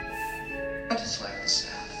But it's like the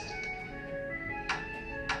South.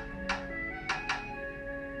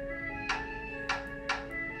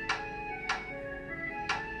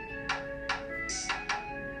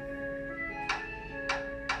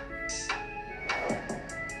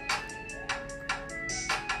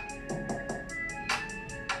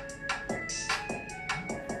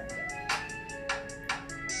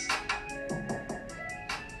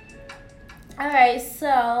 Alright,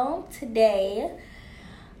 so today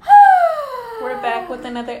we're back with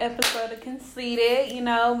another episode of Conceited. You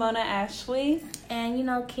know, Mona Ashley. And you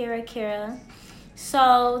know, Kira.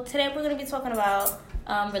 So today we're going to be talking about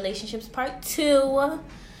relationships part 2.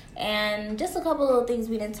 And just a couple little things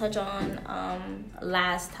we didn't touch on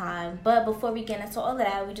last time. But before we get into all of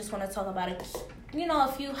that, we just want to talk about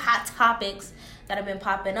a few hot topics that have been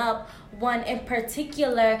popping up. One in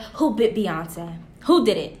particular, who bit Beyonce? Who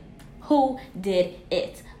did it? Who did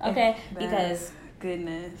it? Okay? Because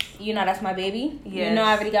goodness. You know that's my baby. Yes. You know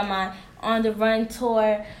I already got my On the Run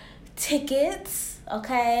tour tickets.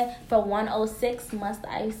 Okay? For 106, must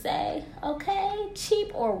I say. Okay?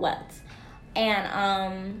 Cheap or what? And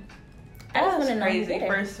I just want to know crazy. who did it.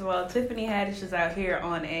 First of all, Tiffany Haddish is out here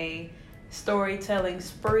on a storytelling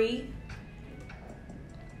spree.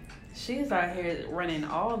 She's out here running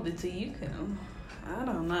all the tea you can. I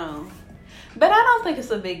don't know. But I don't think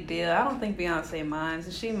it's a big deal. I don't think Beyonce minds.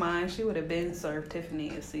 If she minds, she would have been served Tiffany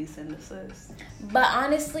a cease and desist. But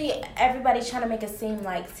honestly, everybody's trying to make it seem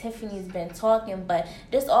like Tiffany's been talking, but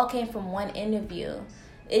this all came from one interview.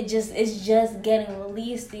 It's just getting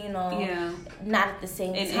released, not at the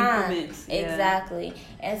same in time. Increments, yeah. Exactly.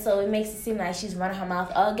 And so it makes it seem like she's running her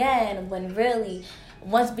mouth again, when really,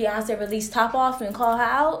 once Beyonce released Top Off and called her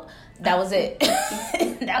out, that was it.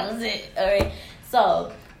 That was it. All right.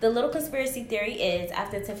 So the little conspiracy theory is,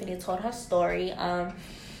 after Tiffany told her story,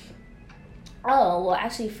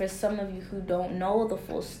 actually, for some of you who don't know the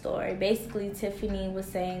full story, basically Tiffany was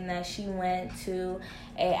saying that she went to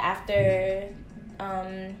after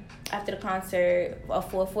the concert of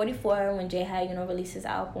 444 when Jay had released his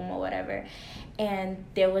album or whatever, and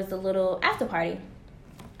there was a little after party.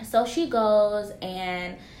 So she goes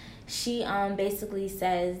and she basically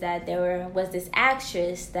says that there was this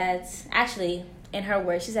actress that's actually, in her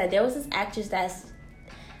words, she said there was this actress that's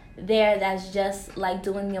there that's just like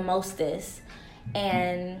doing the mostest,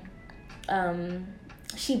 and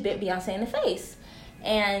she bit Beyonce in the face.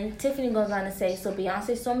 And Tiffany goes on to say, so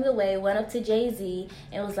Beyonce stormed away, went up to Jay-Z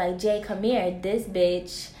and was like, Jay, come here, this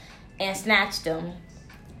bitch, and snatched him.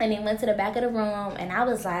 And he went to the back of the room, and I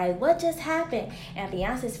was like, what just happened? And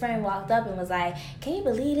Beyonce's friend walked up and was like, can you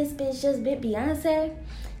believe this bitch just bit Beyonce?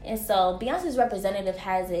 And so Beyonce's representative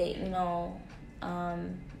hasn't,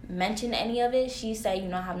 mentioned any of it. She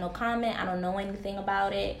said, I have no comment. I don't know anything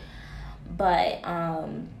about it. But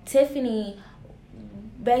Tiffany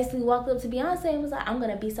basically walked up to Beyonce and was like, I'm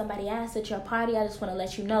going to beat somebody's ass at your party. I just want to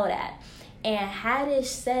let you know that. And Haddish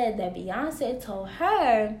said that Beyonce told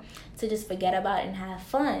her to just forget about it and have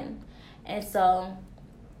fun. And so,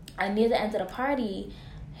 near the end of the party,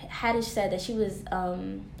 Haddish said that she was,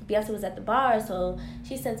 Beyonce was at the bar, so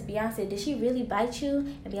she said to Beyonce, did she really bite you?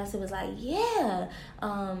 And Beyonce was like, yeah.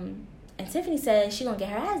 And Tiffany said she gonna get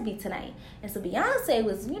her ass beat tonight. And so Beyonce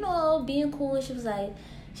was, being cool.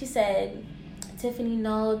 She said, Tiffany,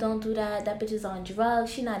 no, don't do that. That bitch is on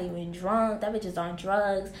drugs. She not even drunk. That bitch is on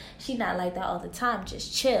drugs. She not like that all the time.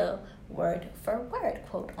 Just chill. Word for word,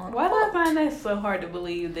 quote unquote. Why do I find that so hard to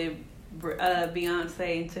believe that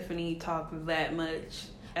Beyonce and Tiffany talk that much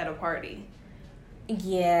at a party?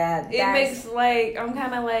 Yeah. It makes, I'm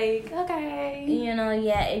kind of like, okay.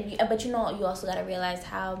 Yeah. But you also got to realize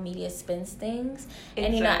how media spins things.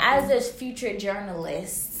 Exactly. And, as a future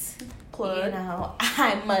journalist, plug.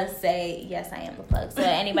 I must say, yes, I am the plug. So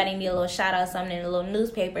anybody need a little shout out, something in a little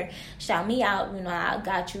newspaper, shout me out. I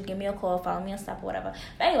got you. Give me a call, follow me on Snap or whatever.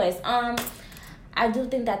 But anyways, I do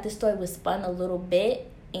think that this story was spun a little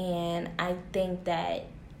bit, and I think that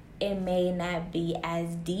it may not be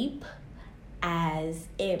as deep as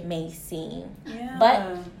it may seem. Yeah.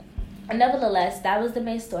 But nevertheless, that was the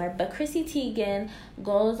main story. But Chrissy Teigen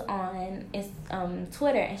goes on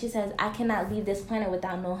Twitter and she says, I cannot leave this planet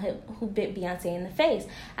without knowing who bit Beyonce in the face.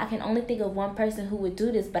 I can only think of one person who would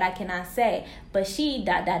do this, but I cannot say. But she ...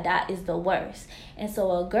 is the worst. And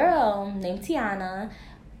so a girl named Tiana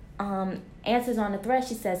answers on the thread.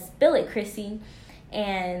 She says, spill it, Chrissy.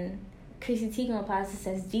 And Chrissy Teigen replies and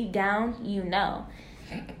says, deep down, you know.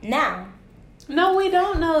 Now, no, we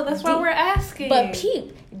don't know. That's why we're asking. But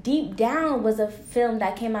peep, Deep Down was a film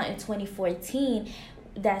that came out in 2014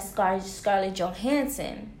 that stars Scarlett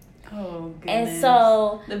Johansson. Oh, goodness. And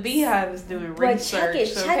so the Beehive is doing but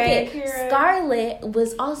research. check it. Kira? Scarlett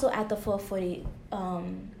was also at the 440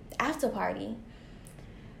 after party.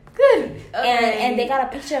 Good. Okay. And they got a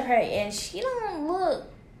picture of her, and she don't look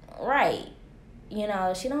right. You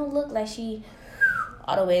know, she don't look like she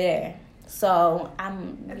all the way there. So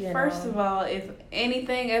First of all, if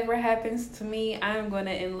anything ever happens to me, I'm going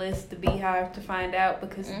to enlist the Beehive to find out,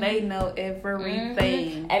 because they know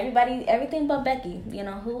everything. Everything but Becky. You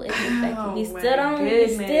know, who is Becky? Oh, We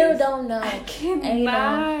still don't know. I cannot. And you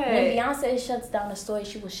know, when Beyonce shuts down the story,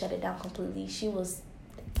 she will shut it down completely. She was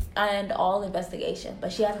end all investigation,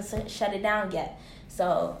 but she hasn't shut it down yet.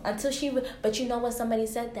 So until but you know what, somebody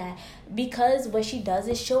said that because what she does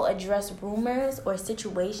is she'll address rumors or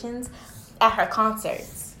situations at her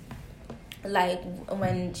concerts. Like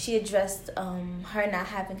when she addressed her not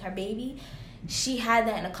having her baby, she had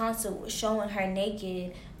that in a concert showing her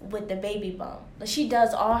naked with the baby bump. She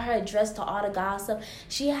does all her address to all the gossip.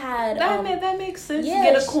 She had that makes sense. Yeah,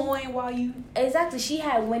 to get a coin while you exactly. She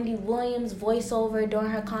had Wendy Williams voiceover during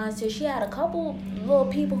her concert. She had a couple little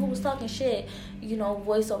people who was talking shit, you know,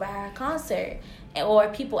 voiceover at her concert, or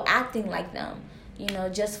people acting like them, you know,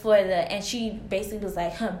 just for and she basically was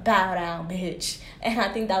like, bow down, bitch. And I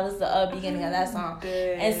think that was the beginning of that song.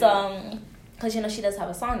 And so because, you know, she does have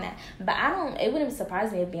a song that. But it wouldn't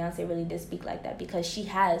surprise me if Beyonce really did speak like that, because she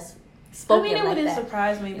has spoken like that. I mean, it wouldn't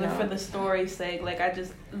surprise me, but for the story's sake, like,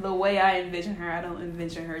 the way I envision her, I don't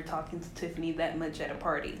envision her talking to Tiffany that much at a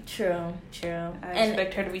party. True. I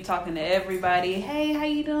expect her to be talking to everybody. Hey, how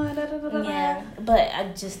you doing? Da, da, da, da. Yeah, but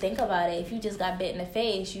I just think about it. If you just got bit in the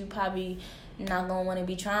face, you probably not going to want to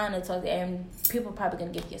be trying to talk to, and people probably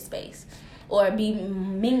going to give you space. Or be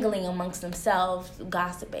mingling amongst themselves,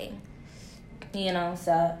 gossiping. You know,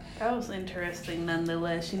 so that was interesting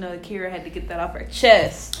nonetheless. You know, Kira had to get that off her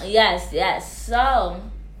chest. Yes. So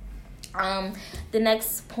the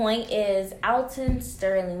next point is Alton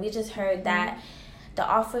Sterling. We just heard that the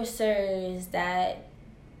officers that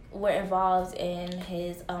were involved in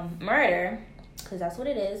his murder, because that's what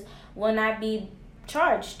it is, will not be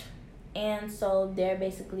charged. And so they're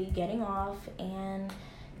basically getting off, and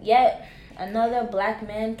yet another black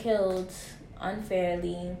man killed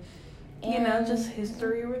unfairly. You know, just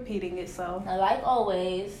history repeating itself. Like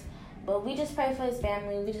always. But we just pray for his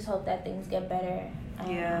family. We just hope that things get better.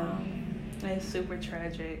 Yeah. It's super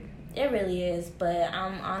tragic. It really is. But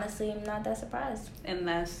I'm honestly not that surprised. And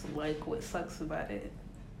that's, like, what sucks about it.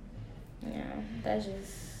 Yeah. It's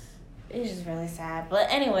just really sad. But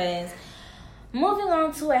anyways, moving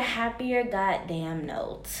on to a happier goddamn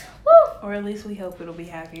note. Woo! Or at least we hope it'll be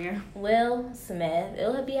happier. Will Smith.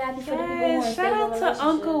 It'll be happy for the people who want shout out to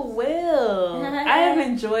Uncle Will. I have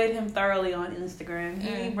enjoyed him thoroughly on Instagram.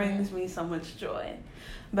 He brings me so much joy.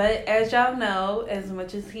 But as y'all know, as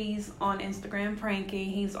much as he's on Instagram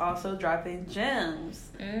pranking, he's also dropping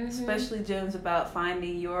gems. Especially gems about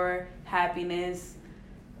finding your happiness,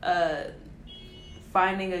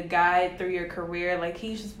 finding a guide through your career. Like,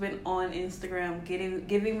 he's just been on Instagram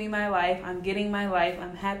giving me my life. I'm getting my life.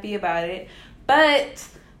 I'm happy about it. But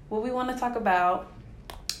what we want to talk about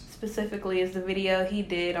specifically is the video he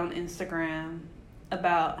did on Instagram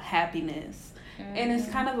about happiness. And it's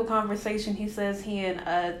kind of a conversation he says he and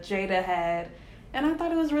Jada had. And I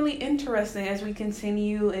thought it was really interesting as we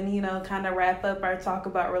continue and, you know, kind of wrap up our talk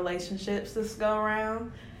about relationships this go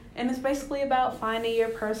around. And it's basically about finding your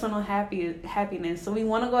personal happiness. So we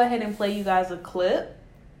want to go ahead and play you guys a clip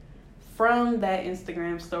from that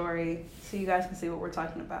Instagram story so you guys can see what we're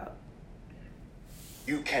talking about.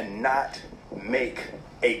 You cannot make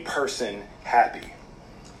a person happy.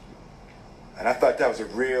 And I thought that was a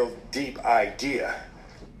real deep idea.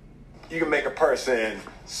 You can make a person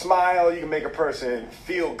smile, you can make a person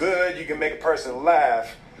feel good, you can make a person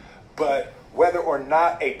laugh, but whether or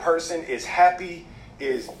not a person is happy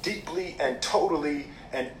is deeply and totally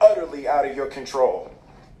and utterly out of your control.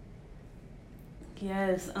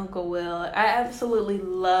 Yes, Uncle Will. I absolutely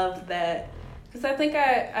love that. Because I think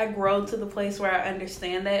I grow to the place where I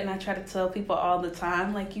understand that, and I try to tell people all the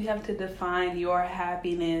time, like, you have to define your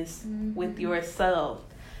happiness with yourself.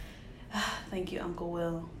 Thank you, Uncle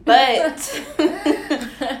Will. But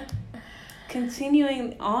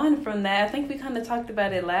continuing on from that, I think we kind of talked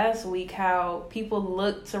about it last week, how people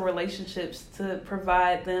look to relationships to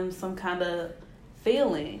provide them some kind of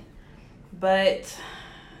feeling. But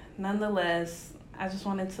nonetheless, I just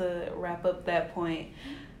wanted to wrap up that point.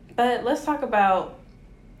 But let's talk about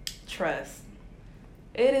trust.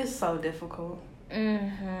 It is so difficult.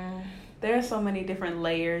 There are so many different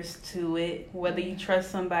layers to it. Whether you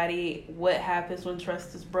trust somebody, what happens when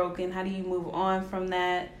trust is broken, how do you move on from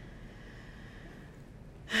that?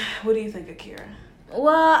 What do you think, Akira?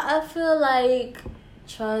 Well, I feel like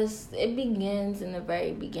trust, it begins in the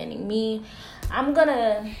very beginning. I'm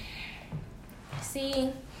gonna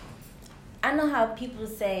see. I know how people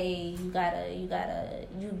say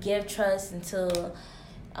you give trust until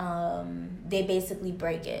they basically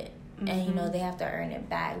break it, and they have to earn it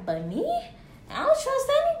back. But me, I don't trust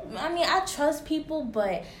any. I mean, I trust people,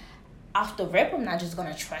 but off the rip, I'm not just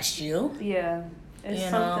gonna trust you. Yeah, it's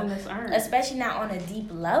something that's earned, especially not on a deep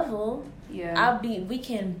level. Yeah, we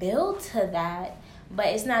can build to that, but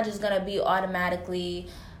it's not just gonna be automatically.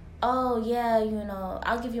 Oh yeah,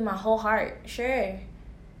 I'll give you my whole heart. Sure, nigga,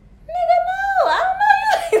 no, I don't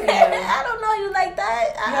know you like that. Yeah. I don't know you like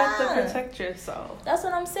that. You have to protect yourself. That's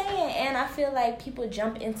what I'm saying, and I feel like people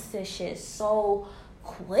jump into this shit so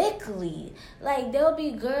quickly. Like there'll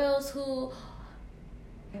be girls who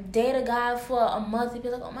date a guy for a month and be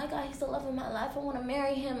like, oh my God, he's the love of my life. I want to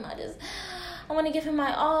marry him. I want to give him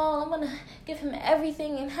my all. I want to give him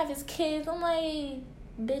everything and have his kids. I'm like,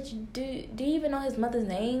 bitch, do you even know his mother's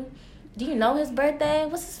name? Do you know his birthday?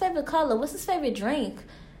 What's his favorite color? What's his favorite drink?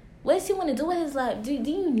 What does he want to do with his life? Do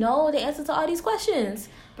you know the answer to all these questions?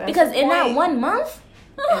 Because in that 1 month,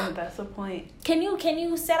 and that's the point. Can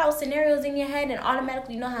you set out scenarios in your head and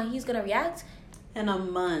automatically know how he's gonna react? In a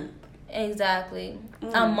month. Exactly.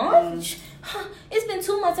 A month? It's been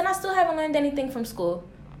 2 months and I still haven't learned anything from school.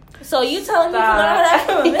 So you telling me to learn that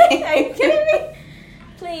from me? Are you kidding me?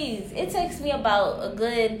 Please. It takes me about a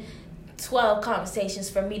good 12 conversations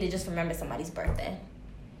for me to just remember somebody's birthday.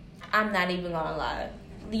 I'm not even gonna lie.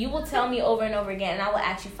 You will tell me over and over again, and I will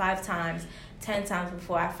ask you 5 times, 10 times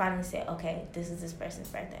before I finally say, okay, this is this person's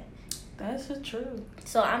birthday. That's the truth.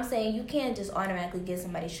 So I'm saying you can't just automatically get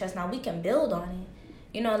somebody's trust. Now we can build on it.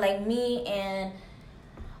 Like me and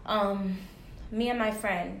my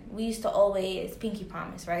friend, we used to always pinky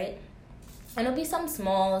promise, right? And it'll be something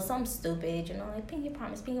small, something stupid, like pinky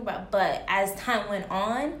promise. But as time went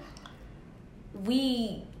on,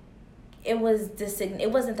 it wasn't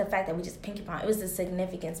the fact that we just pinky promise. It was the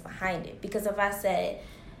significance behind it. Because if I said,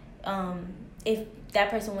 if that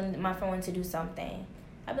person my friend wanted to do something,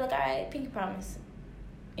 I'd be like, all right, pinky promise.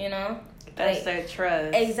 That's their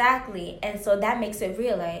trust. Exactly. And so that makes it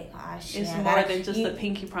real. Like, oh, shit. It's more than just a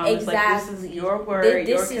pinky promise. Exactly. Like, this is your word,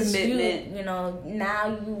 this your commitment. You,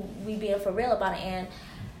 now we being for real about it. And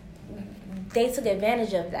they took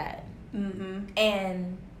advantage of that. Mm-hmm.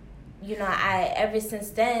 And, ever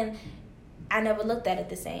since then, I never looked at it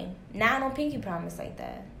the same. Now I don't pinky promise like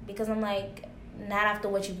that. Because I'm like, not after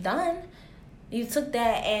what you've done. You took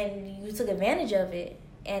that and you took advantage of it.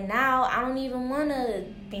 And now I don't even want to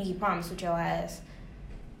pinky promise with your ass.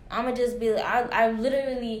 I'm going to just be like, I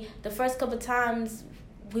literally, the first couple of times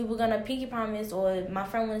we were going to pinky promise or my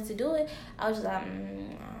friend wanted to do it, I was just like, I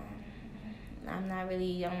don't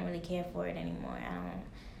really care for it anymore.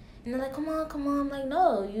 And they're like, come on. I'm like,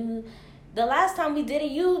 no, the last time we did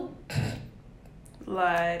it, you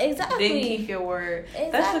lied. Exactly. Didn't keep your word.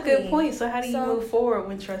 Exactly. That's a good point. So how do you move forward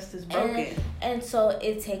when trust is broken? And so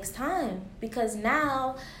it takes time because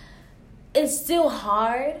now it's still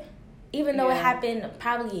hard, even though it happened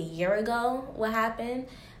probably a year ago. What happened,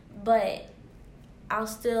 but I'll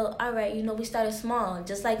still all right. We started small,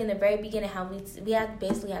 just like in the very beginning. How we had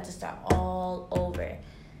to start all over,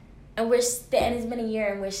 and it's been a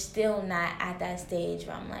year, and we're still not at that stage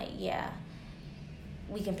where I'm like, yeah.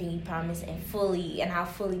 We can pinky promise and I'll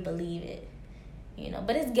fully believe it,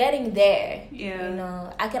 but it's getting there.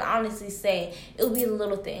 Yeah. I can honestly say it'll be the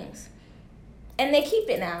little things, and they keep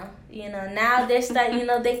it now. Now they're starting.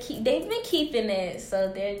 They've been keeping it,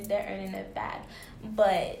 so they're earning it back.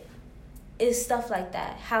 But it's stuff like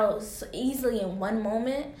that. How so easily in one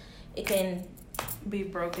moment it can be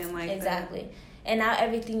broken like exactly. that. And now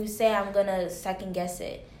everything you say, I'm gonna second guess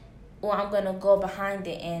it, or I'm gonna go behind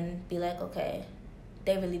it and be like, okay.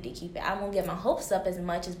 They really did keep it. I won't get my hopes up as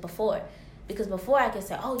much as before. Because before I could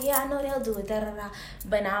say, oh, yeah, I know they'll do it, da-da-da.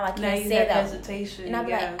 But now I can't say that. Hesitation. And I'll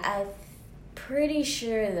be like, I'm pretty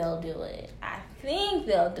sure they'll do it. I think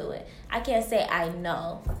they'll do it. I can't say I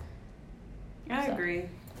know. I agree.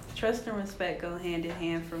 Trust and respect go hand in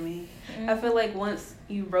hand for me. Mm-hmm. I feel like once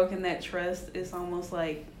you've broken that trust, it's almost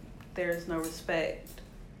like there's no respect.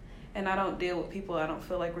 And I don't deal with people I don't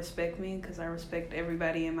feel like respect me because I respect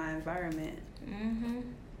everybody in my environment. Mm-hmm.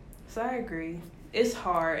 So I agree. It's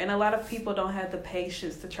hard, and a lot of people don't have the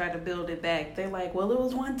patience to try to build it back. They're like, well, it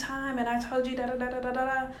was one time, and I told you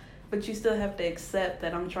da-da-da-da-da-da. But you still have to accept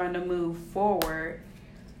that I'm trying to move forward,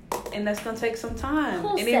 and that's going to take some time.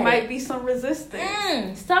 Who and it might be some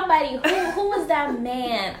resistance. Somebody, who was that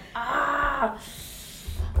man?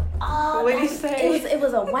 What did he say? It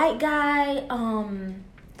was a white guy.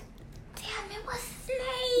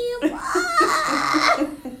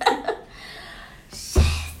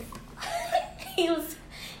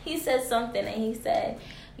 something, and he said,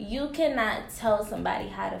 you cannot tell somebody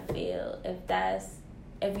how to feel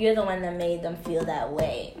if you're the one that made them feel that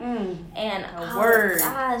way. And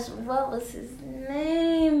gosh, what was his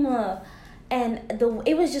name? And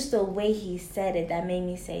it was just the way he said it that made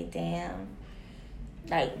me say, damn.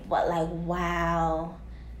 Wow.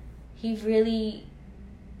 He really,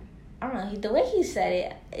 I don't know, the way he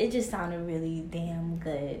said it just sounded really damn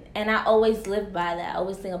good. And I always live by that. I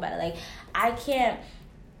always think about it. Like, I can't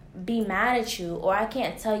be mad at you, or I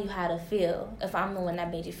can't tell you how to feel if I'm the one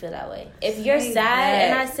that made you feel that way. If you're sad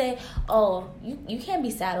and I say, oh, you can't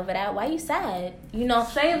be sad over that, why you sad? You know,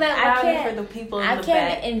 say that louder for the people in the back. I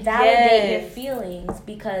can't invalidate your feelings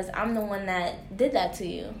because I'm the one that did that to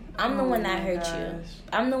you. I'm the one that hurt you.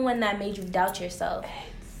 I'm the one that made you doubt yourself.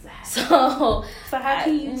 Exactly. So how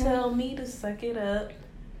can you tell me to suck it up,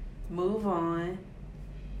 move on?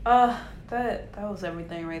 That was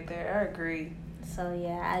everything right there. I agree. So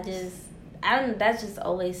yeah, that's just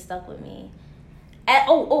always stuck with me. I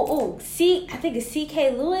think it's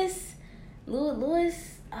C.K. Lewis.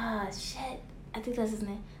 Lewis. Shit. I think that's his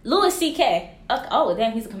name. Louis C.K. Oh,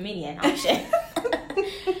 damn, he's a comedian. Oh shit.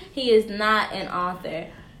 He is not an author.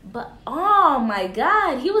 But oh my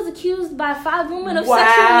God, he was accused by 5 women of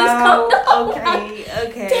sexual misconduct.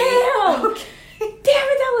 Okay. Damn. Okay. Damn it,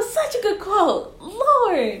 that was such a good quote.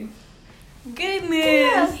 Lord. Goodness.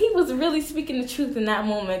 Damn, he was really speaking the truth in that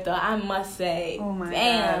moment, though, I must say. Oh my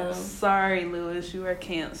God. Sorry, Lewis, you are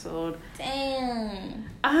canceled. Damn.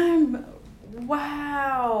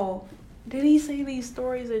 Wow. Did he say these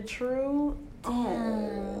stories are true? Damn.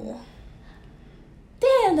 Oh.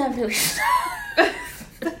 Damn, that really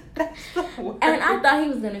And I thought he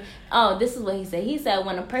was gonna. Oh, this is what he said. He said,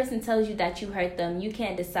 when a person tells you that you hurt them, you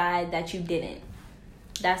can't decide that you didn't.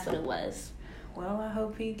 That's what it was. Well, I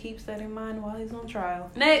hope he keeps that in mind while he's on trial.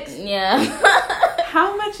 Next. Yeah.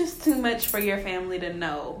 How much is too much for your family to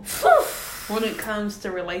know when it comes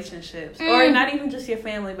to relationships? Or not even just your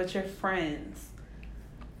family, but your friends?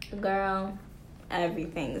 Girl,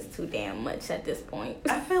 everything is too damn much at this point.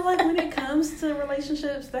 I feel like when it comes to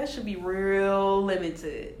relationships, that should be real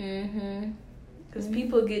limited. Because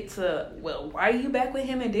people get to, well, why are you back with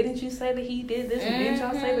him and didn't you say that he did this? And didn't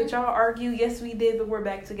y'all say that y'all argue? Yes, we did, but we're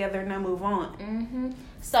back together. Now move on.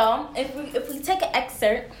 So, if we take an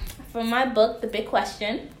excerpt from my book, The Big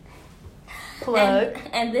Question. Plug.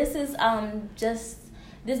 And this is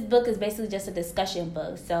this book is basically just a discussion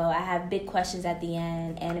book. So, I have big questions at the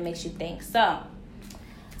end and it makes you think. So,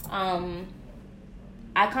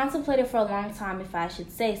 I contemplated for a long time if I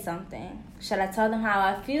should say something. Should I tell them how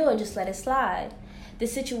I feel or just let it slide?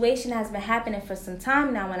 This situation has been happening for some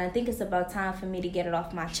time now, and I think it's about time for me to get it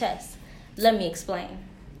off my chest. Let me explain.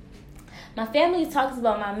 My family talks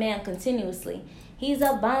about my man continuously. He's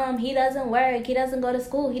a bum. He doesn't work. He doesn't go to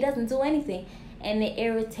school. He doesn't do anything. And it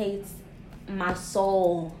irritates my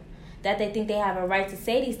soul that they think they have a right to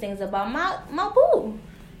say these things about my boo.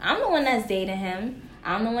 I'm the one that's dating him.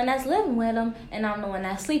 I'm the one that's living with him, and I'm the one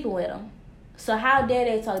that's sleeping with him. So how dare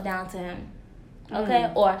they talk down to him?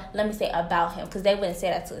 Okay? Or let me say about him, because they wouldn't say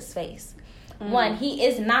that to his face. 1, he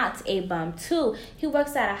is not a bum. 2, he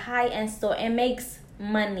works at a high-end store and makes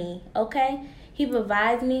money. Okay? He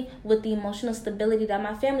provides me with the emotional stability that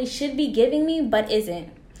my family should be giving me, but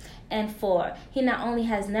isn't. And 4, he not only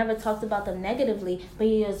has never talked about them negatively, but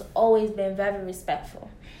he has always been very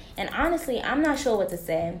respectful. And honestly, I'm not sure what to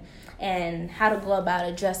say and how to go about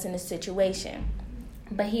addressing the situation.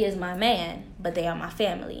 But he is my man, but they are my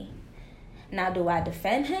family. Now, do I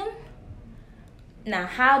defend him? Now,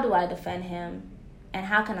 how do I defend him? And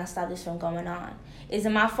how can I stop this from going on? Is it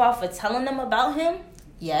my fault for telling them about him?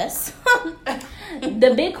 Yes.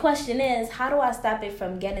 The big question is, how do I stop it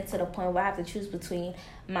from getting to the point where I have to choose between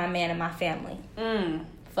my man and my family?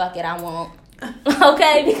 Fuck it, I won't.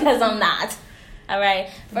 Okay? Because I'm not. All right?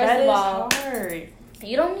 First of all, hard.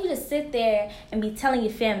 You don't need to sit there and be telling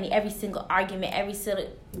your family every single argument, every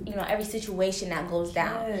situation that goes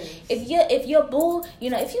down. Yes. If you're boo,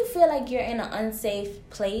 if you feel like you're in an unsafe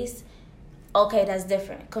place, okay, that's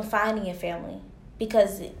different. Confide in your family,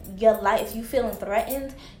 because your life, you feeling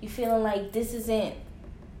threatened, you feeling like this isn't,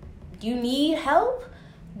 you need help,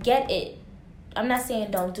 get it. I'm not saying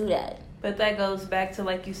don't do that. But that goes back to,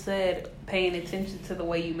 like you said, paying attention to the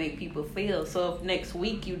way you make people feel. So if next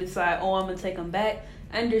week you decide, I'm going to take them back,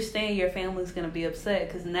 understand your family's going to be upset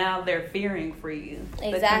because now they're fearing for you.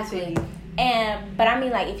 Exactly. But I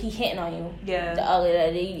mean, like, if he hitting on you,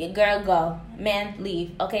 the girl, go. Man,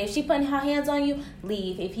 leave. Okay, if she putting her hands on you,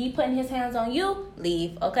 leave. If he putting his hands on you,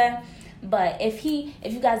 leave. Okay? But if you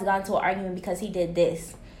guys got into an argument because he did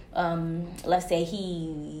this, let's say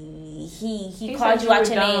he called you out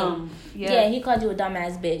your name. Yeah, he called you a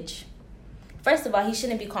dumbass bitch. First of all, he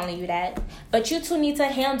shouldn't be calling you that. But you two need to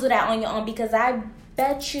handle that on your own, because I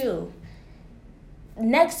bet you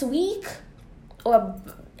next week or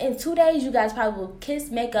in 2 days, you guys probably will kiss,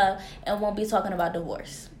 make up, and won't be talking about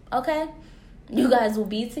divorce. Okay? You guys will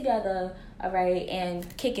be together, all right, and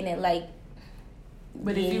kicking it like.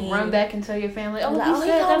 But if you run back and tell your family, he called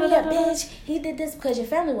me a bitch, he did this, because your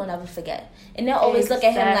family will never forget. And they'll always look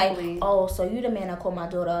at him like, oh, so you the man that called my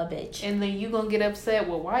daughter a bitch. And then you going to get upset,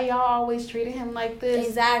 well, why y'all always treating him like this?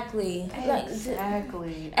 Exactly.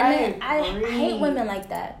 Exactly. And then I hate women like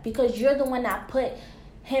that, because you're the one that put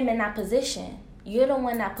him in that position. You're the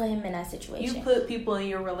one that put him in that situation. You put people in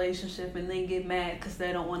your relationship and then get mad because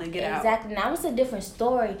they don't want to get out. Exactly. Now, it's a different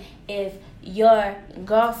story if your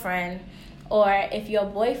girlfriend or if your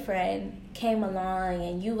boyfriend came along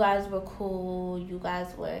and you guys were cool, you guys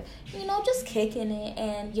were, just kicking it,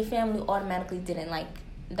 and your family automatically didn't like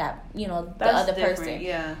that, the other person.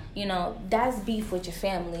 Yeah. That's beef with your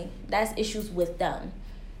family. That's issues with them.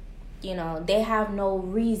 They have no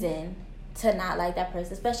reason to not like that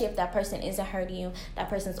person, especially if that person isn't hurting you. That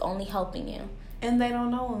person's only helping you. And they don't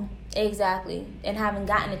know them. Exactly. And haven't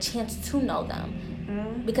gotten a chance to know them.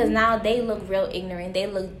 Mm-hmm. Because now they look real ignorant. They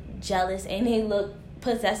look jealous and they look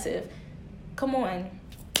possessive. Come on.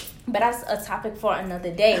 But that's a topic for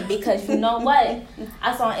another day, because you know what?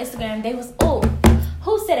 I saw on Instagram,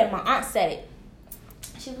 who said it? My aunt said it.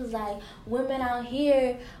 She was like, women out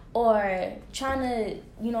here are trying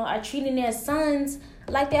to, are treating their sons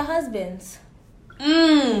like their husbands.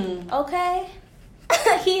 Okay?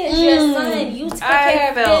 He is your son. You take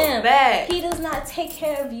care of him. That. He does not take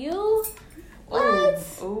care of you.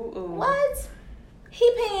 What? Ooh. What?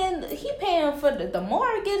 He paying for the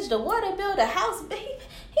mortgage, the water bill, the house.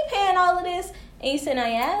 He paying all of this, and you sitting on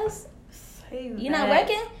your ass. You're not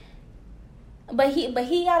working. But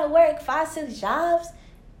he gotta work 5-6 jobs,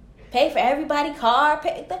 pay for everybody car. He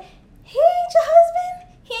ain't your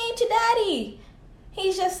husband. He ain't your daddy.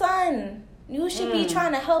 He's your son. You should be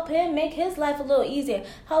trying to help him make his life a little easier.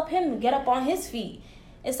 Help him get up on his feet.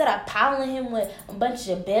 Instead of piling him with a bunch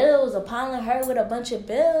of bills or piling her with a bunch of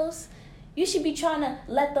bills. You should be trying to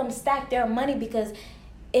let them stack their money, because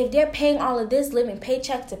if they're paying all of this, living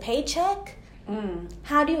paycheck to paycheck,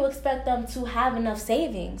 how do you expect them to have enough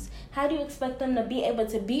savings? How do you expect them to be able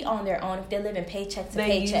to be on their own if they're living paycheck to paycheck?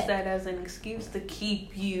 They use that as an excuse to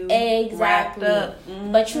keep you exactly. wrapped up.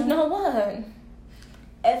 Mm-hmm. But you know what?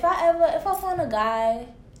 If I found a guy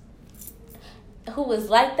who was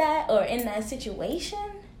like that or in that situation,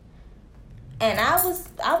 and I was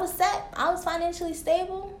set, I was financially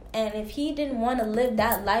stable, and if he didn't want to live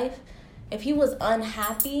that life, if he was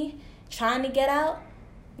unhappy trying to get out,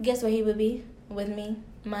 guess where he would be? With me,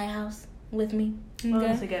 my house, with me. Okay.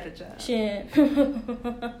 Once he got a job. Shit.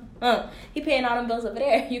 He paying all them bills over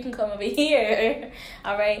there. You can come over here.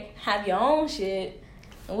 All right, have your own shit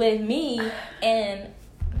with me and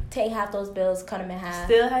take half those bills, cut them in half.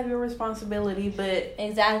 Still have your responsibility, but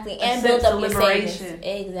exactly, and build up your savings.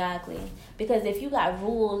 Exactly, because if you got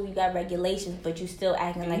rules, you got regulations, but you still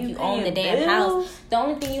acting like you own the damn house. The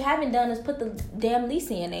only thing you haven't done is put the damn lease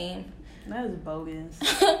in your name. That is bogus.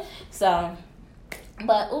 So,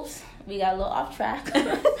 but oops, we got a little off track.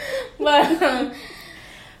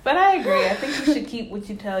 But I agree. I think you should keep what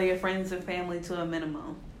you tell your friends and family to a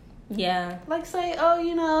minimum. Yeah. Like say,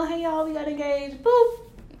 hey y'all, we got engaged. Boop.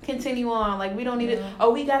 Continue on. Like we don't need it. Oh,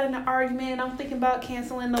 we got in an argument. I'm thinking about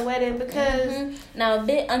canceling the wedding because now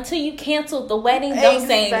until you cancel the wedding, don't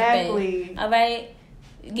say anything. All right.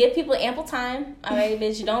 Give people ample time. All right,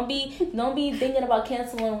 bitch. Don't be thinking about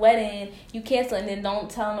canceling wedding. You cancel and then don't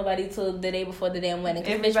tell nobody till the day before the damn wedding.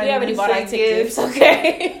 Because bitch, we already bought our tickets.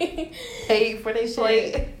 Okay. Pay for their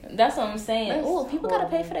shit. That's what I'm saying. Oh, people gotta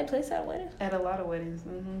pay for their place at weddings. At a lot of weddings.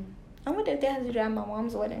 Mm-hmm. I wonder if they had to do that at my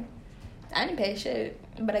mom's wedding. I didn't pay shit,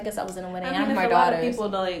 but I guess I was in a wedding. I mean, my if daughters. A lot of people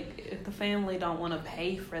like, if the family don't want to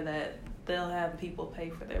pay for that, they'll have people pay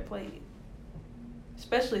for their plate.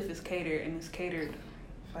 Especially if it's catered and it's catered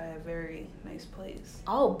by a very nice place.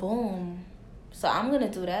 Oh, boom! So I'm gonna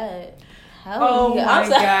do that. Oh my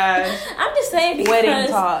gosh! I'm just saying because wedding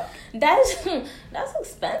talk. That's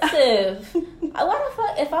expensive. What the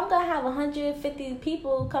fuck? If I'm gonna have 150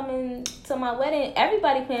 people coming to my wedding,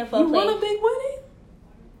 everybody paying for a plate. You want a big wedding?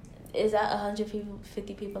 Is that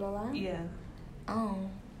 150 people alive? Yeah. Oh.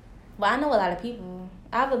 Well, I know a lot of people.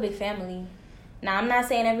 I have a big family. Now, I'm not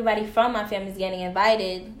saying everybody from my family's getting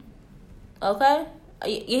invited. Okay?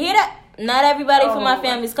 You hear that? Not everybody from my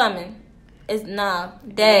family's coming. It's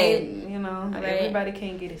dead. Like, right? Everybody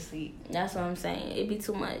can't get a seat. That's what I'm saying. It'd be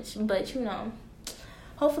too much. But, you know,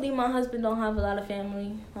 hopefully my husband don't have a lot of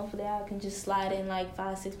family. Hopefully I can just slide in like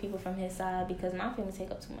 5-6 people from his side because my family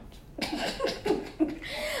take up too much.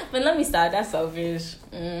 But let me start. That's selfish.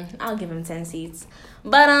 I'll give him 10 seats.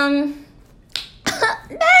 But,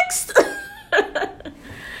 next.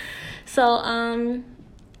 So,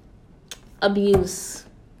 abuse,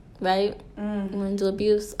 right? You want to do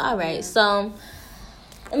abuse? All right. So,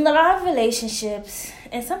 in a lot of relationships,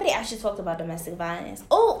 and somebody actually talked about domestic violence.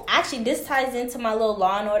 Oh, actually, this ties into my little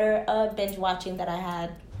Law and Order binge watching that I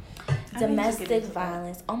had. Domestic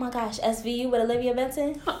violence. That. Oh my gosh, SVU with Olivia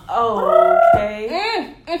Benson. Oh,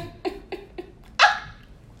 okay.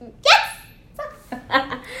 Yes.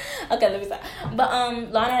 Okay, let me start. But Law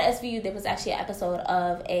and Order SVU, there was actually an episode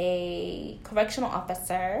of a correctional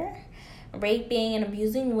officer raping and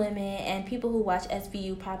abusing women, and people who watch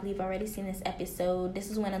SVU probably have already seen this episode. This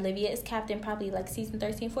is when Olivia is captain, probably like season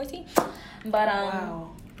 13, 14. But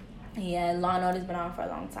wow. Yeah, Law and Order's been on for a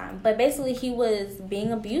long time. But basically, he was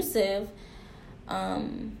being abusive.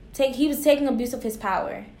 He was taking abuse of his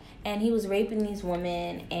power, and he was raping these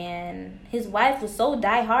women. And his wife was so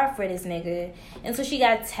die hard for this nigga, and so she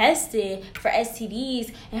got tested for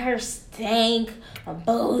STDs, and her stank, a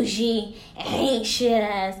bougie, ain't shit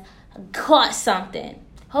ass caught something.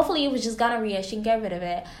 Hopefully, it was just gonorrhea. She can get rid of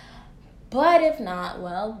it. But if not,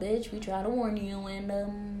 well, bitch, we try to warn you,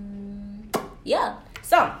 and yeah.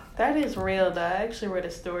 So that is real, though. I actually read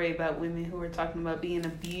a story about women who were talking about being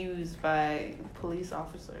abused by police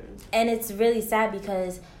officers, and it's really sad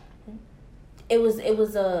because it was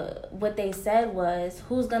what they said was,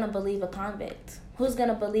 who's gonna believe a convict? Who's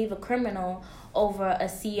gonna believe a criminal over a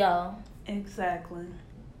CO? Exactly.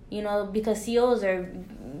 You know, because COs are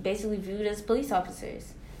basically viewed as police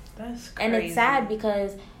officers. That's crazy. And it's sad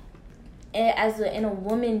because in a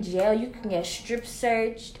woman jail, you can get strip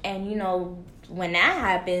searched, and you know, when that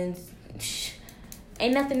happens,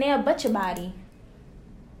 ain't nothing there but your body.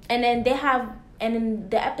 And then in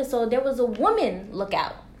the episode, there was a woman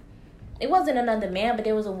lookout. It wasn't another man, but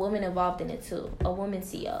there was a woman involved in it too. A woman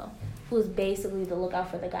CO who was basically the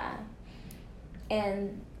lookout for the guy.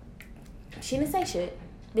 And she didn't say shit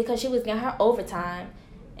because she was getting her overtime,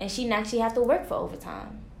 and she didn't actually have to work for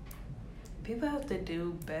overtime. People have to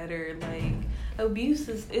do better. Like, abuse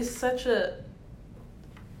is such a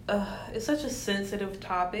sensitive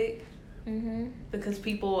topic. Mm-hmm. Because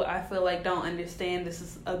people, I feel like, don't understand this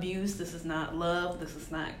is abuse. This is not love. This is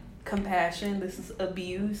not compassion. This is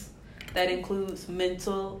abuse that includes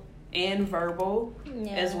mental and verbal,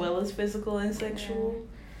 as well as physical and sexual.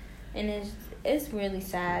 Yeah. And it's really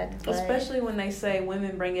sad, especially when they say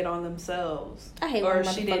women bring it on themselves. I hate or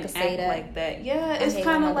when she didn't say act that. like that. Yeah, it's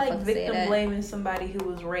kind of like victim blaming somebody who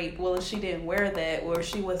was raped. Well, if she didn't wear that, or if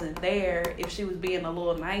she wasn't there, if she was being a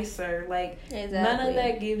little nicer, like none of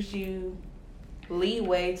that gives you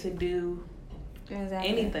leeway to do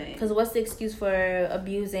anything. Because what's the excuse for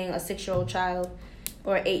abusing a 6-year-old child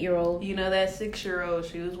or 8-year-old? You know, that 6-year-old,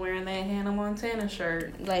 she was wearing that Hannah Montana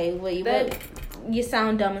shirt. Like, you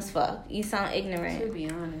sound dumb as fuck. You sound ignorant. To be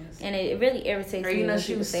honest. And it really irritates me. Or, you know,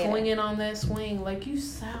 she was swinging on that swing. Like, you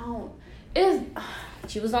sound...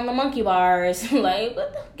 She was on the monkey bars. Like,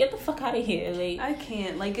 get the fuck out of here. Like, I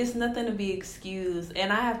can't. Like, it's nothing to be excused.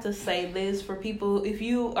 And I have to say this for people. If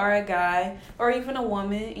you are a guy or even a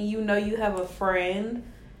woman and you know you have a friend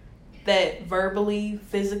that verbally,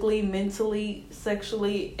 physically, mentally,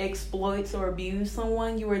 sexually exploits or abuses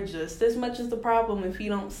someone, you are just as much as the problem if you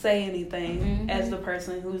don't say anything as the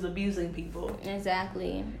person who's abusing people.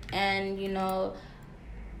 Exactly. And, you know,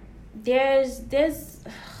 there's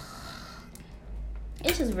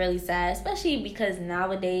it's just really sad, especially because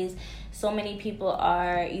nowadays so many people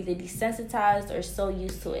are either desensitized or so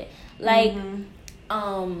used to it. Like,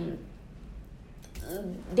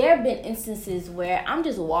 there have been instances where I'm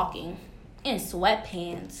just walking in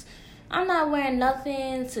sweatpants. I'm not wearing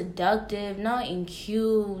nothing seductive, nothing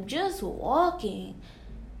cute, just walking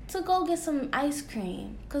to go get some ice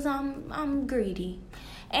cream because I'm greedy.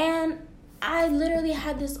 And I literally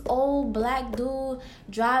had this old black dude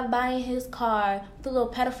drive by in his car with the little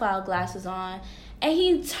pedophile glasses on, and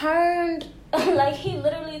he turned, like, he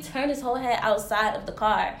literally turned his whole head outside of the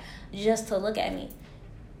car just to look at me.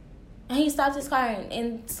 And he stopped his car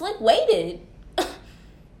and Slick waited.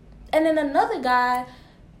 And then another guy,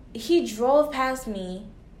 he drove past me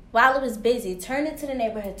while it was busy, turned into the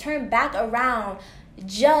neighborhood, turned back around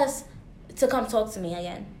just to come talk to me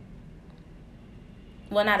again.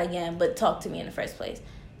 Well, not again, but talk to me in the first place.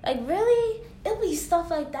 Like, really? It'll be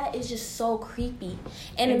stuff like that. It's just so creepy.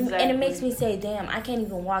 And it makes me say, damn, I can't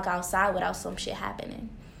even walk outside without some shit happening.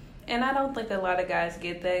 And I don't think a lot of guys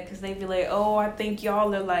get that because they be like, oh, I think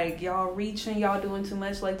y'all are like, y'all reaching, y'all doing too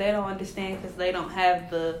much. Like, they don't understand because they don't have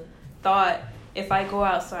the thought, if I go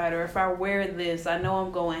outside or if I wear this, I know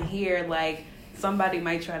I'm going here. Like, somebody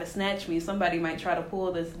might try to snatch me. Somebody might try to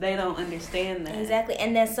pull this. They don't understand that. Exactly.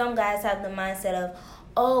 And then some guys have the mindset of,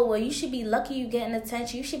 oh, well, you should be lucky you getting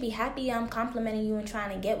attention. You should be happy I'm complimenting you and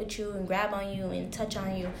trying to get with you and grab on you and touch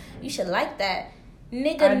on you. You should like that.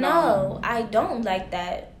 Nigga, no, I don't like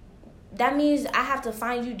that. That means I have to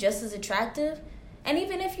find you just as attractive. And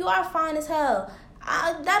even if you are fine as hell,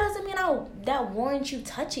 that doesn't mean that warrants you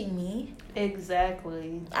touching me.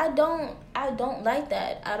 Exactly. I don't like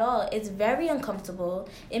that at all. It's very uncomfortable.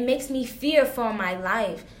 It makes me fear for my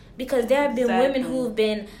life. Because there have been women who've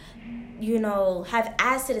been, have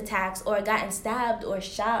acid attacks or gotten stabbed or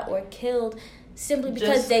shot or killed simply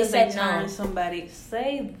because they said no. Somebody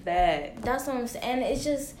say that. That's what I'm saying. And it's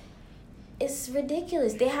just, it's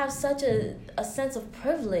ridiculous. They have such a sense of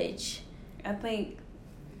privilege. I think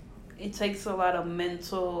it takes a lot of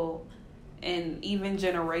mental and even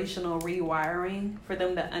generational rewiring for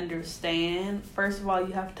them to understand. First of all,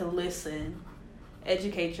 you have to listen,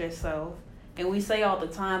 educate yourself. And we say all the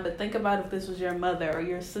time, but think about if this was your mother or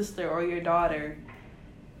your sister or your daughter.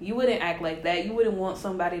 You wouldn't act like that. You wouldn't want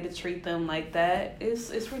somebody to treat them like that. It's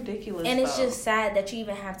ridiculous. And it's just sad that you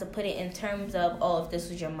even have to put it in terms of, oh, if this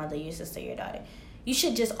was your mother, your sister, your daughter. You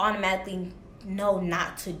should just automatically know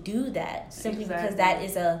not to do that simply because that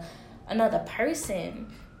is another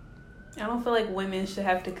person. I don't feel like women should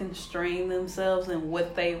have to constrain themselves in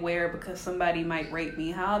what they wear because somebody might rape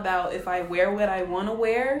me. How about if I wear what I want to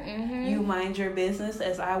wear, you mind your business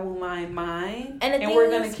as I will mind mine, and we're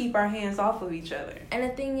going to keep our hands off of each other. And the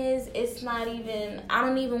thing is, it's not even, I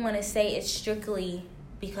don't even want to say it's strictly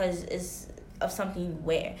because it's of something you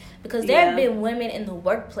wear. Because there have been women in the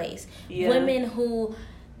workplace, women who,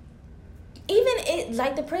 even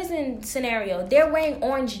like the prison scenario, they're wearing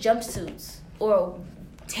orange jumpsuits or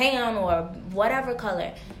tan or whatever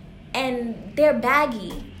color, and they're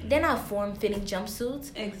baggy. They're not form-fitting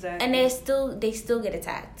jumpsuits. Exactly. And they still get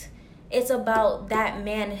attacked. It's about that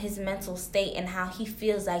man and his mental state and how he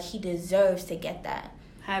feels like he deserves to get that.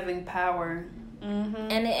 Having power.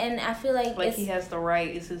 And I feel like he has the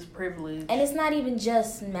right. It's his privilege. And it's not even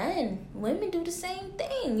just men. Women do the same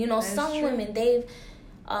thing. Some true. women, they've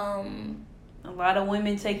a lot of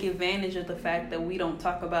women take advantage of the fact that we don't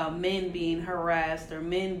talk about men being harassed or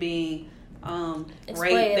men being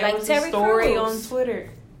raped. There was a story on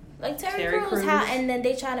Twitter. Like Terry Crews, and then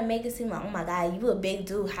they try to make it seem like, oh my God, you a big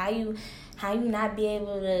dude. How you not be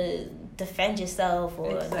able to defend yourself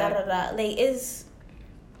or da da da. Like, it's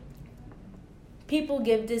people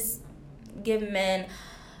give men,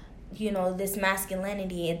 this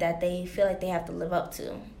masculinity that they feel like they have to live up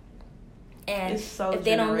to. And if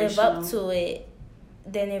they don't live up to it,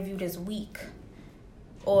 then they're viewed as weak.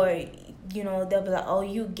 Or, they'll be like, oh,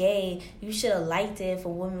 you gay. You should have liked it if a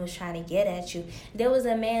woman was trying to get at you. There was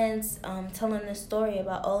a man telling a story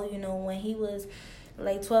about, when he was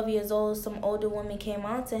like 12 years old, some older woman came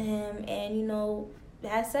on to him and,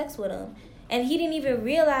 had sex with him. And he didn't even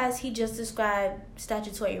realize he just described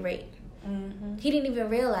statutory rape. Mm-hmm. He didn't even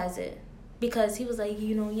realize it. Because he was like,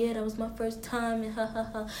 that was my first time,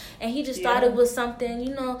 and and he just thought it was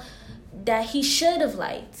something, that he should have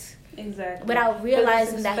liked. Exactly. Without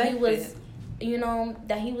realizing that he was,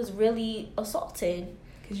 that he was really assaulted.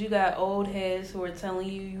 Because you got old heads who are telling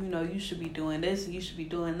you, you should be doing this and you should be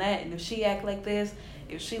doing that. And if she act like this,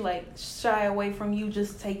 if she shy away from you,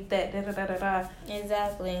 just take that, da-da-da-da-da.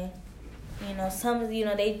 Exactly. Some,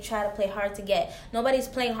 they try to play hard to get. Nobody's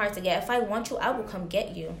playing hard to get. If I want you, I will come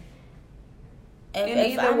get you. And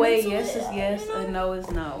either way, yes is yes and no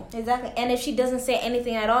is no. Exactly. And if she doesn't say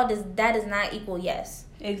anything at all, that does not equal yes.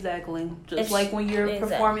 Exactly. Just like when you're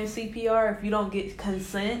performing CPR, if you don't get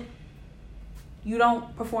consent, you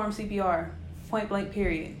don't perform CPR. Point blank,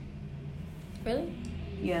 period. Really?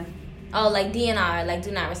 Yeah. Oh, like DNR, like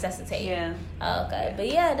do not resuscitate. Yeah. Oh, okay.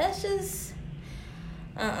 But yeah, that's just...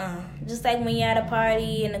 Just like when you're at a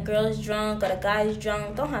party and the girl's drunk or the guy's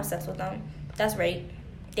drunk, don't have sex with them. That's rape.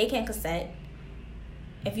 They can't consent.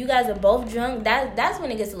 If you guys are both drunk, that's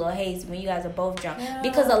when it gets a little hazy, when you guys are both drunk. Yeah.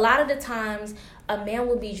 Because a lot of the times, a man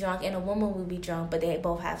will be drunk and a woman will be drunk, but they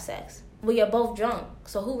both have sex. Well, you're both drunk,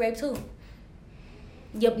 so who raped who?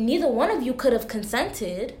 Neither one of you could have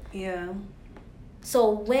consented. Yeah.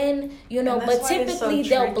 So when, but typically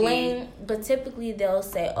they'll blame, but typically they'll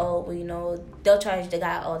say, oh, well, they'll charge the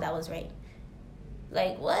guy, oh, that was rape.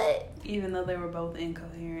 Like, what? Even though they were both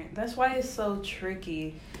incoherent. That's why it's so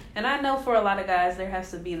tricky. And I know for a lot of guys, there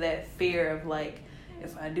has to be that fear of,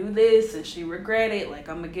 if I do this and she regret it, like,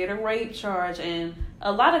 I'm going to get a rape charge. And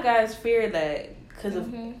a lot of guys fear that because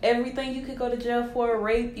of everything you could go to jail for,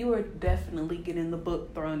 rape, you are definitely getting the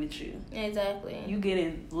book thrown at you. Exactly. You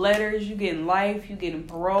getting letters, you getting life, you getting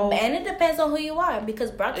parole. And it depends on who you are,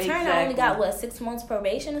 because Brock Turner only got, 6 months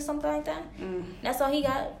probation or something like that? That's all he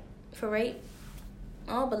got for rape.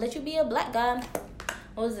 Oh, but let you be a black guy.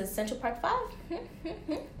 What was it, Central Park 5?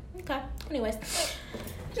 Okay. Anyways.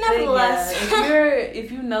 Nevertheless.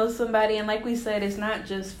 If you know somebody, and like we said, it's not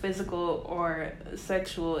just physical or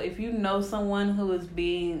sexual. If you know someone who is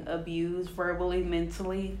being abused verbally,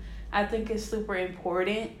 mentally, I think it's super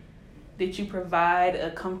important that you provide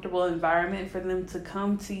a comfortable environment for them to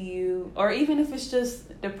come to you. Or even if it's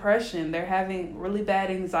just depression, they're having really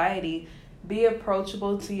bad anxiety, be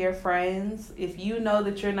approachable to your friends. If you know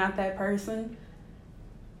that you're not that person,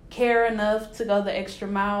 care enough to go the extra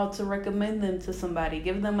mile to recommend them to somebody.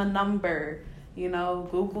 Give them a number.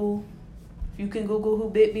 Google. If you can Google who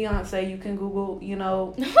bit Beyonce, you can Google,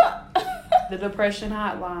 the depression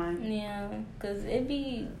hotline. Yeah, because it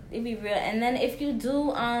be real. And then if you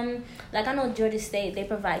do, like I know Georgia State, they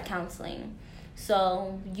provide counseling.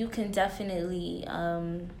 So you can definitely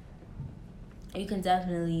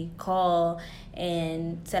call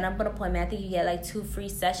and set up an appointment. I think you get like 2 free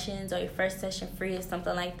sessions, or your first session free or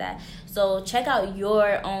something like that. So check out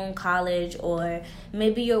your own college or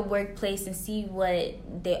maybe your workplace and see what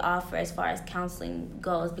they offer as far as counseling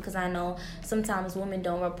goes, because I know sometimes women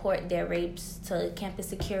don't report their rapes to campus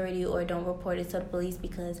security or don't report it to the police,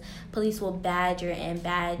 because police will badger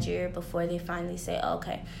before they finally say,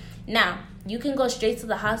 okay. Now, you can go straight to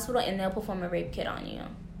the hospital and they'll perform a rape kit on you.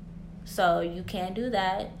 So you can do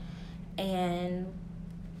that, and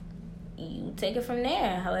you take it from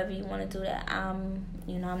there, however you want to do that. I'm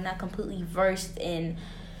not completely versed in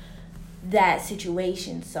that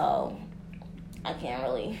situation, so I can't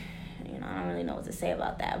really, I don't really know what to say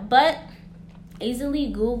about that. But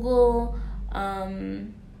easily Google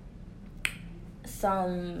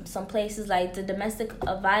some places like the domestic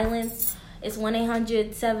violence. It's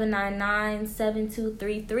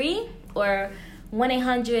 1-800-799-7233 or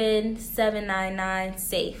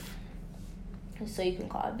 1-800-799-SAFE. So you can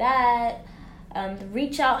call that. The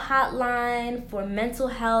reach out hotline for mental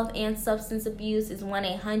health and substance abuse is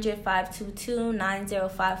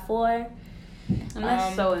 1-800-522-9054. And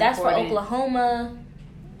that's so important. That's for Oklahoma.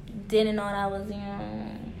 Didn't know that was,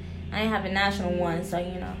 I didn't have a national one, so,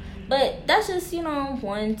 But that's just,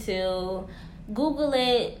 one to Google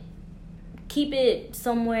it. Keep it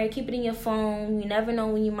somewhere. Keep it in your phone. You never know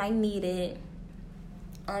when you might need it.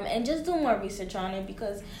 And just do more research on it,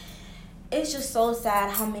 because it's just so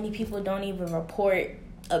sad how many people don't even report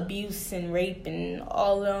abuse and rape and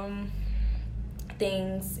all them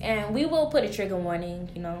things. And we will put a trigger warning,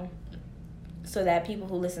 so that people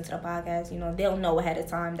who listen to the podcast, they'll know ahead of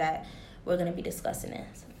time that we're going to be discussing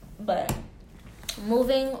this. But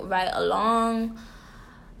moving right along,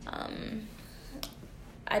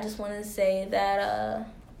 I just wanted to say that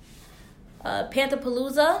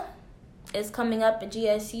Pantherpalooza is coming up at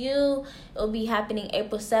GSU. It'll be happening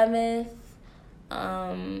April 7th.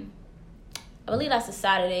 I believe that's a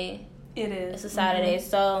Saturday. It is. It's a Saturday. Mm-hmm.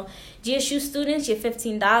 So GSU students, you're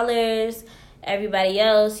 $15. Everybody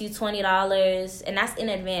else, you $20. And that's in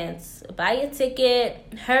advance. Buy your ticket.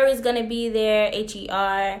 Her is going to be there.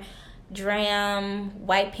 HER, Dram,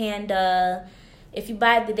 White Panda. If you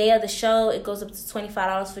buy the day of the show, it goes up to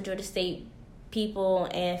 $25 for Georgia State people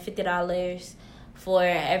and $50 for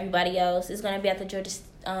everybody else. It's going to be at the Georgia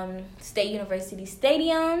State University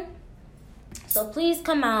Stadium. So please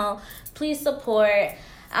come out. Please support.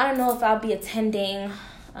 I don't know if I'll be attending.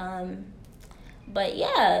 But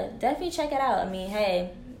yeah, definitely check it out. I mean,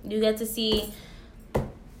 hey, you get to see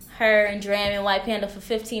her and Dram and White Panda for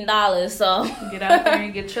 $15. So get out there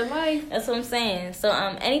and get your life. That's what I'm saying. So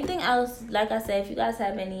anything else, like I said, if you guys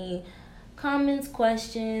have any comments,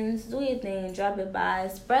 questions, do your thing, drop it by.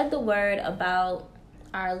 Spread the word about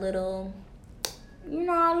our little,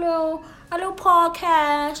 our little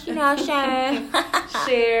podcast, what I'm saying.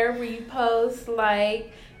 Share, repost,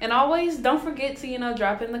 like, and always don't forget to,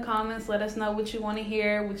 drop in the comments, let us know what you want to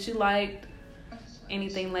hear, what you liked,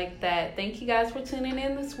 anything like that. Thank you guys for tuning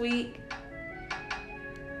in this week.